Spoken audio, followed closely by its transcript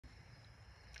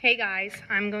Hey guys,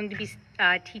 I'm going to be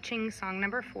teaching song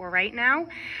number 4 right now.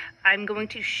 I'm going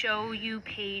to show you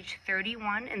page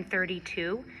 31 and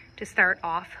 32 to start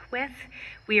off with.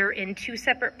 We are in 2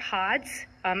 separate pods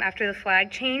after the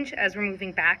flag change as we're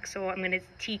moving back, so I'm going to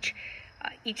teach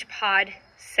each pod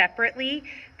separately.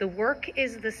 The work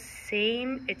is the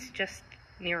same, it's just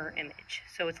mirror image,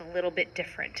 so it's a little bit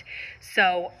different.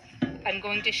 So I'm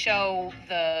going to show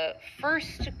the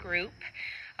first group,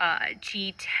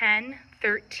 G10,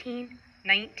 13,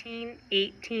 19,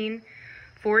 18,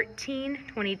 14,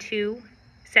 22,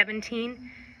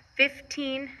 17,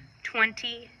 15,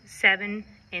 20, 7,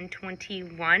 and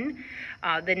 21.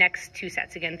 The next 2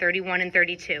 sets, again, 31 and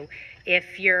 32.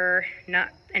 If you're not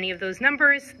any of those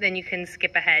numbers, then you can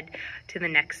skip ahead to the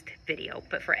next video.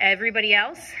 But for everybody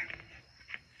else,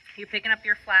 you're picking up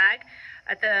your flag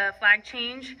at the flag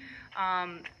change,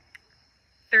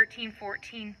 13,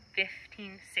 14,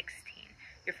 15, 16.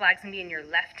 Your flag's gonna be in your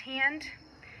left hand.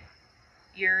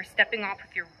 You're stepping off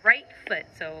with your right foot,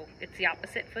 so it's the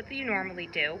opposite foot that you normally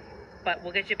do, but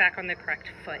we'll get you back on the correct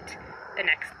foot the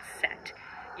next set.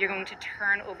 You're going to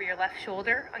turn over your left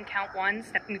shoulder on count 1,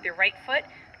 stepping with your right foot,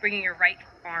 bringing your right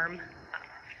arm up.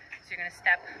 So you're gonna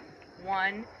step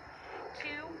 1, 2,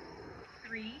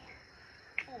 3,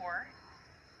 4,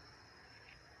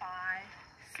 5,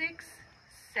 6,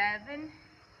 7,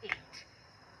 8.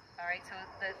 All right, so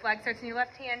the flag starts in your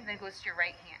left hand, then goes to your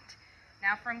right hand.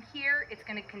 Now from here, it's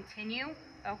gonna continue,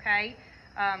 okay?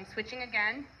 Switching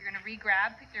again, you're gonna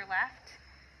re-grab with your left.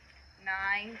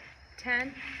 9,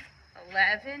 10,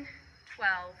 11,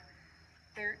 12,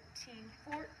 13,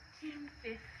 14,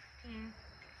 15,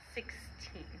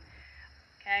 16.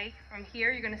 Okay, from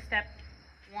here, you're gonna step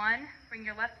 1, bring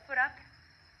your left foot up,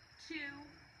 2,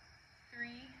 3,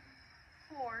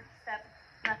 4, step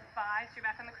left 5, so you're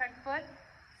back on the correct foot,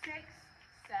 6,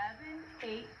 7, 8,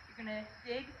 you're gonna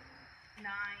dig,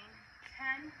 9,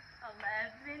 10,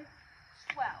 11,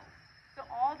 12. So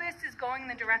all this is going in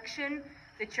the direction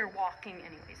that you're walking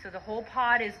anyway. So the whole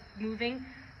pod is moving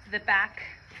to the back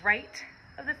right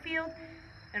of the field,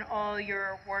 and all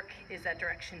your work is that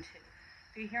direction too.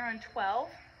 So you're here on 12,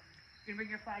 you're gonna bring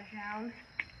your flag down,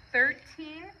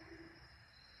 13,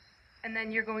 and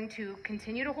then you're going to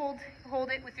continue to hold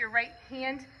it with your right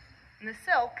hand in the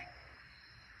silk,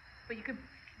 but you could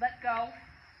let go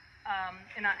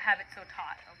and not have it so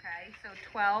taut, okay? So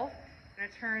 12, I'm gonna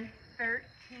turn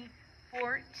 13,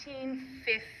 14,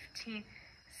 15,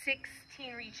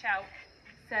 16, reach out,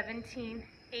 17,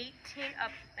 18,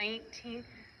 up 19,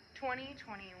 20,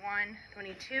 21,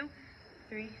 22,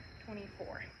 23,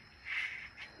 24.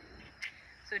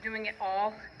 So doing it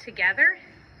all together.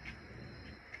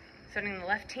 Starting in the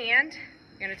left hand,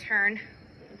 you're gonna turn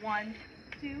 1,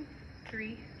 2,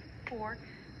 3, 4,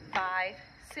 5,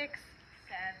 6,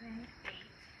 7, 8,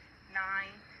 9,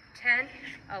 10,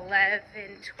 11,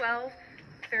 12,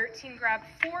 13, grab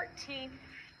 14,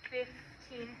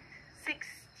 15,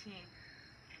 16.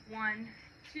 1,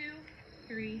 2,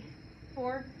 3,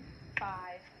 4,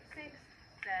 5, 6,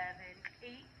 7,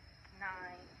 8, 9,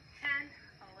 10,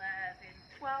 11,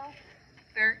 12,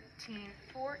 13,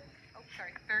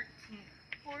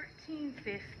 14,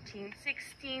 15,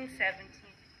 16, 17,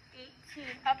 18,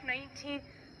 up 19,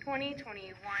 20,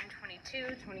 21,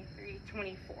 22, 23,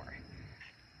 24.